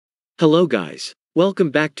Hello guys. Welcome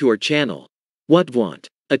back to our channel. What want?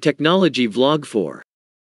 A technology vlog for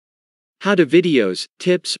how to videos,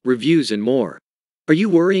 tips, reviews and more. Are you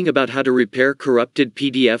worrying about how to repair corrupted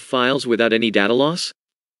PDF files without any data loss?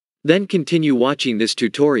 Then continue watching this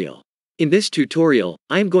tutorial. In this tutorial,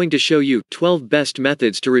 I am going to show you 12 best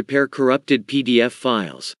methods to repair corrupted PDF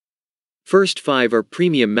files. First 5 are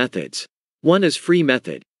premium methods. 1 is free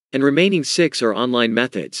method, and remaining 6 are online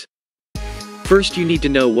methods. First, you need to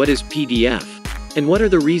know what is PDF, and what are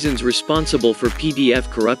the reasons responsible for PDF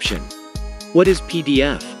corruption. What is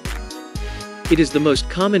PDF? It is the most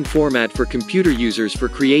common format for computer users for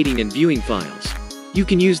creating and viewing files. You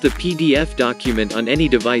can use the PDF document on any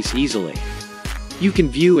device easily. You can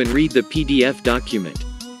view and read the PDF document,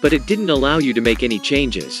 but it didn't allow you to make any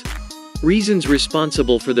changes. Reasons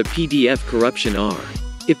responsible for the PDF corruption are: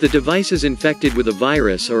 if the device is infected with a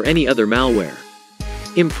virus or any other malware,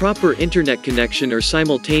 improper internet connection or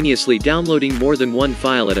simultaneously downloading more than one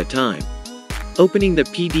file at a time, opening the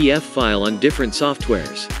PDF file on different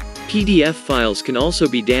softwares. PDF files can also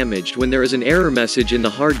be damaged when there is an error message in the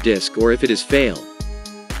hard disk or if it has failed.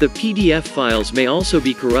 The PDF files may also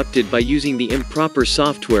be corrupted by using the improper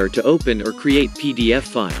software to open or create PDF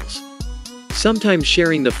files. Sometimes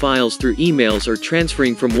sharing the files through emails or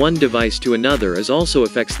transferring from one device to another also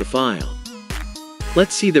affects the file.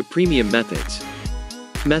 Let's see the premium methods.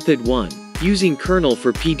 Method 1. Using Kernel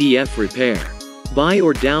for PDF repair. Buy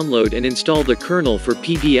or download and install the Kernel for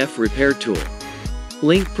PDF repair tool.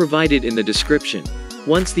 Link provided in the description.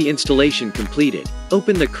 Once the installation completed,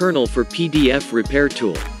 open the Kernel for PDF repair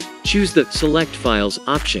tool. Choose the Select Files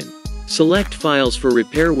option. Select Files for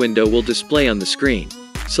Repair window will display on the screen.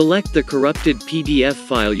 Select the corrupted PDF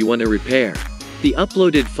file you want to repair. The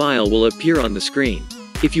uploaded file will appear on the screen.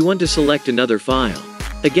 If you want to select another file,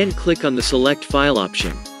 again click on the Select File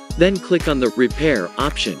option. Then click on the Repair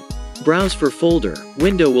option. Browse for folder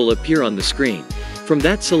window will appear on the screen. From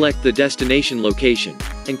that, select the destination location,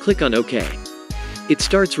 and click on OK. It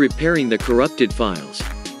starts repairing the corrupted files.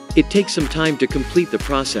 It takes some time to complete the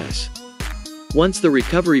process. Once the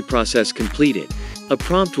recovery process completed, a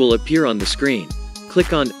prompt will appear on the screen.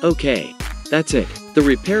 Click on OK. That's it. The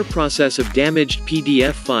repair process of damaged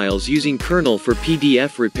PDF files using Kernel for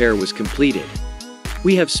PDF repair was completed.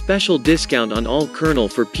 We have special discount on all Kernel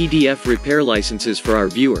for PDF repair licenses for our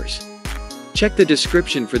viewers. Check the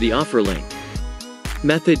description for the offer link.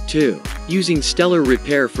 Method 2. Using Stellar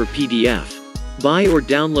Repair for PDF. Buy or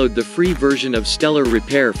download the free version of Stellar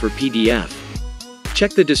Repair for PDF.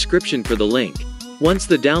 Check the description for the link. Once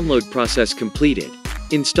the download process completed,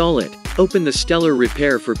 install it. Open the Stellar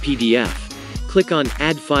Repair for PDF. Click on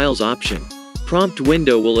Add Files option. Prompt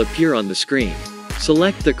window will appear on the screen.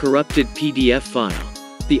 Select the corrupted PDF file.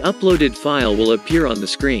 The uploaded file will appear on the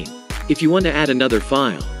screen. If you want to add another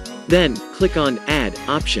file, then click on Add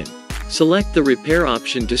option. Select the Repair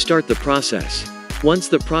option to start the process. Once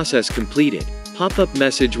the process completed, pop-up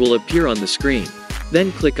message will appear on the screen.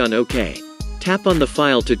 Then click on OK. Tap on the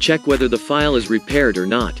file to check whether the file is repaired or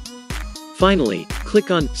not. Finally,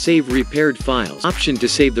 click on Save Repaired Files option to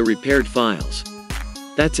save the repaired files.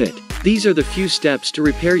 That's it. These are the few steps to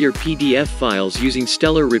repair your PDF files using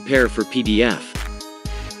Stellar Repair for PDF.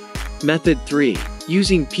 Method 3.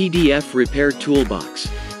 Using PDF Repair Toolbox.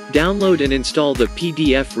 Download and install the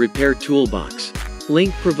PDF Repair Toolbox.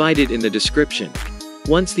 Link provided in the description.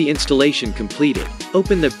 Once the installation completed,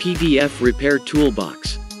 open the PDF Repair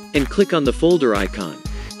Toolbox, and click on the folder icon.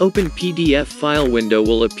 Open PDF file window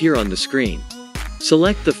will appear on the screen.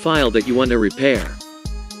 Select the file that you want to repair.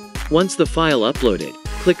 Once the file uploaded,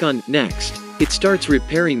 click on Next. It starts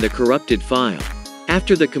repairing the corrupted file.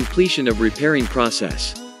 After the completion of repairing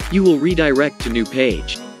process, you will redirect to new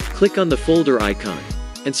page. Click on the folder icon,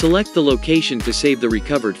 and select the location to save the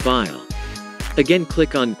recovered file. Again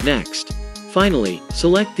click on Next. Finally,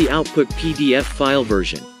 select the output PDF file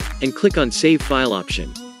version, and click on Save File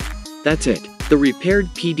option. That's it. The repaired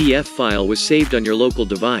PDF file was saved on your local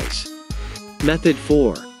device. Method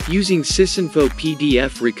 4. Using Sysinfo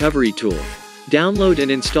PDF Recovery Tool. Download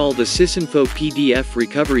and install the Sysinfo PDF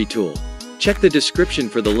Recovery Tool. Check the description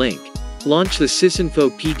for the link. Launch the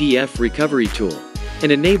Sysinfo PDF Recovery Tool,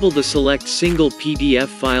 and enable the Select Single PDF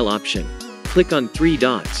File option. Click on 3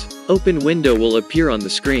 dots. Open window will appear on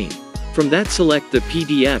the screen. From that, select the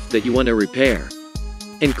PDF that you want to repair,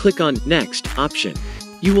 and click on Next option.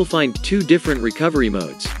 You will find 2 different recovery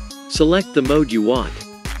modes. Select the mode you want,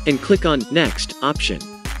 and click on Next option.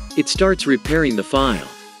 It starts repairing the file.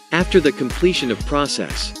 After the completion of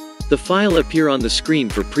process, the file appear on the screen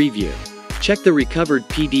for preview. Check the recovered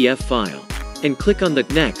PDF file, and click on the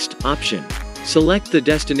Next option. Select the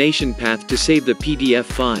destination path to save the PDF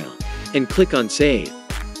file. and click on Save.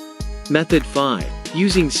 Method 5.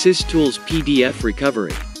 Using SysTools PDF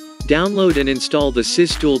Recovery. Download and install the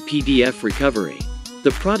SysTool PDF Recovery.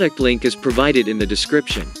 The product link is provided in the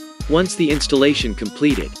description. Once the installation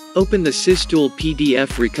completed, open the SysTool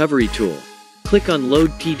PDF Recovery tool. Click on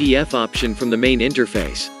Load PDF option from the main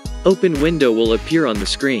interface. Open window will appear on the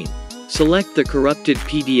screen. Select the corrupted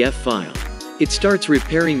PDF file. It starts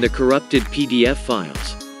repairing the corrupted PDF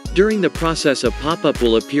files. During the process, a pop-up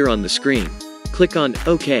will appear on the screen. Click on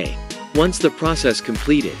OK. Once the process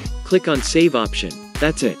completed, click on Save option.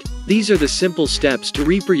 That's it. These are the simple steps to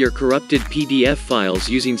repair your corrupted PDF files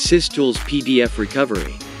using SysTools PDF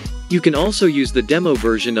Recovery. You can also use the demo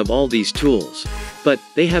version of all these tools, but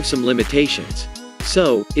they have some limitations.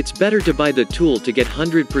 So, it's better to buy the tool to get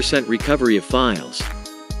 100% recovery of files.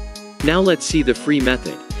 Now let's see the free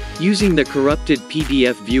method. Using the corrupted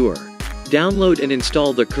PDF viewer. Download and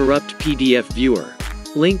install the corrupt PDF viewer.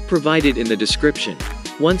 Link provided in the description.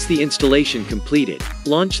 Once the installation completed,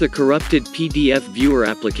 launch the corrupted PDF viewer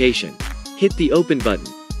application. Hit the Open button,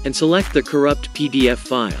 and select the corrupt PDF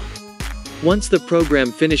file. Once the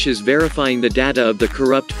program finishes verifying the data of the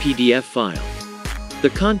corrupt PDF file, the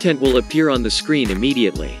content will appear on the screen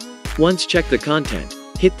immediately. Once check the content,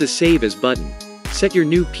 hit the Save As button. Set your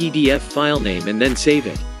new PDF file name and then save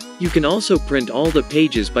it. You can also print all the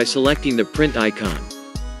pages by selecting the print icon.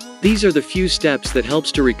 These are the few steps that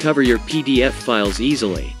helps to recover your PDF files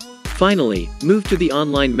easily. Finally, move to the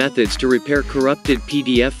online methods to repair corrupted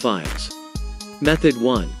PDF files. Method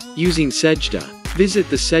 1. Using Sejda. Visit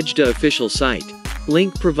the Sejda official site.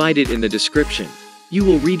 Link provided in the description. You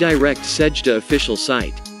will redirect Sejda official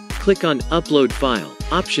site. Click on Upload File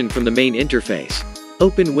option from the main interface.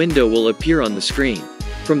 Open window will appear on the screen.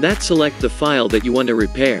 From that, select the file that you want to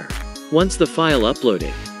repair. Once the file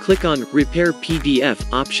uploaded, click on Repair PDF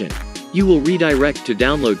option. You will redirect to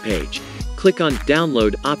download page. Click on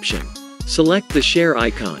Download option. Select the share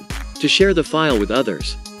icon to share the file with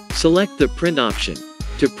others. Select the print option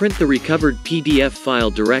to print the recovered PDF file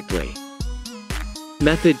directly.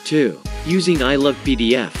 Method 2. Using I Love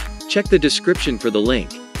PDF. Check the description for the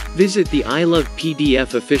link. Visit the I Love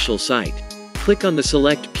PDF official site. Click on the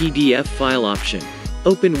Select PDF file option.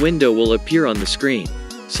 Open window will appear on the screen.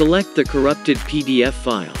 Select the corrupted PDF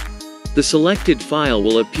file. The selected file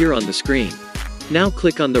will appear on the screen. Now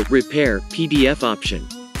click on the Repair PDF option.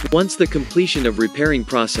 Once the completion of repairing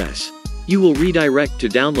process, you will redirect to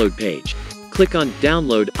download page. Click on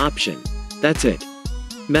Download option. That's it.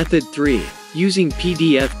 Method 3. Using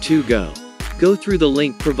PDF2Go. Go through the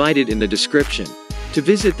link provided in the description. To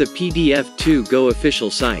visit the PDF2Go official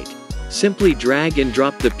site, simply drag and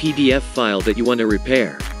drop the PDF file that you want to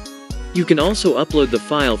repair. You can also upload the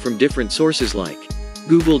file from different sources like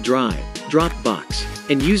Google Drive, Dropbox,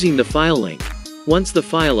 and using the file link. Once the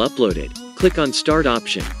file uploaded, click on Start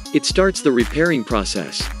option. It starts the repairing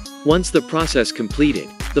process. Once the process completed,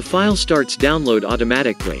 the file starts download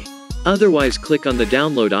automatically. Otherwise, click on the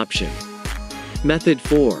Download option. Method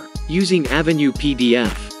 4. Using Avenue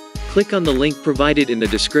PDF. Click on the link provided in the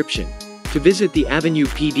description to visit the Avenue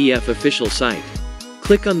PDF official site.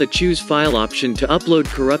 Click on the Choose File option to upload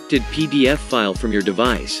corrupted PDF file from your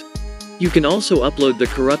device. You can also upload the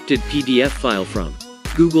corrupted PDF file from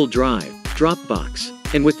Google Drive, Dropbox,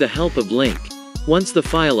 and with the help of link. Once the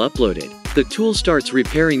file uploaded, the tool starts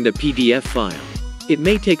repairing the PDF file. It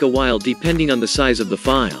may take a while depending on the size of the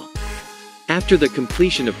file. After the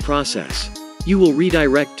completion of process, you will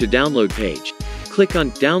redirect to download page. Click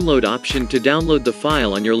on Download option to download the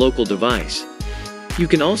file on your local device. You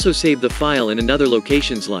can also save the file in another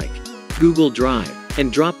locations like Google Drive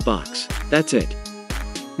and Dropbox. That's it.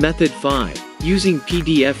 Method 5. Using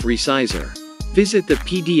PDF Resizer. Visit the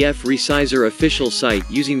PDF Resizer official site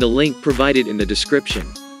using the link provided in the description.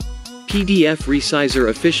 PDF Resizer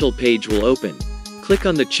official page will open. Click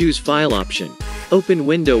on the Choose File option. Open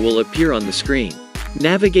window will appear on the screen.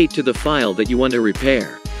 Navigate to the file that you want to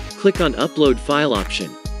repair. Click on Upload File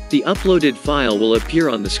option. The uploaded file will appear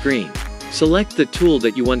on the screen. Select the tool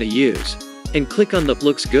that you want to use, and click on the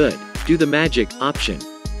Looks Good, Do the Magic option.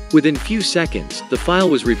 Within few seconds, the file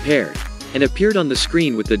was repaired, and appeared on the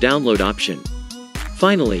screen with the download option.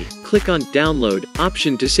 Finally, click on Download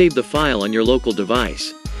option to save the file on your local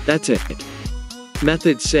device. That's it.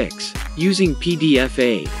 Method 6. Using PDF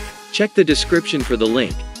Aid. Check the description for the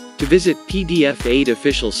link to visit PDF Aid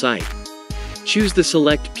official site. Choose the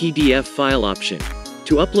Select PDF File option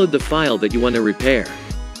to upload the file that you want to repair.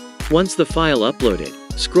 Once the file uploaded,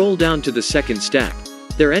 scroll down to the second step.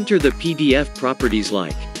 There enter the PDF properties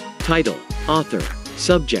like title, author,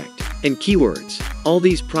 subject, and keywords. All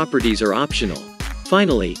these properties are optional.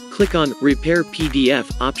 Finally, click on Repair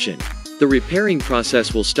PDF option. the repairing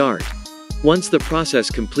process will start. Once the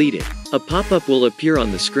process completed, a pop-up will appear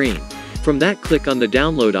on the screen. From that, click on the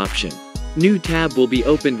download option. New tab will be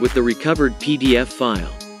opened with the recovered PDF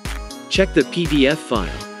file. Check the PDF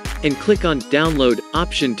file, and click on Download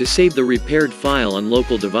option to save the repaired file on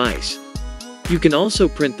local device. You can also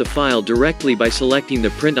print the file directly by selecting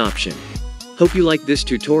the print option. Hope you like this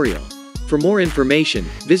tutorial. For more information,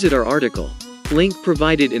 visit our article. Link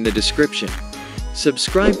provided in the description.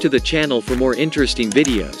 Subscribe to the channel for more interesting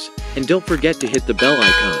videos, and don't forget to hit the bell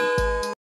icon.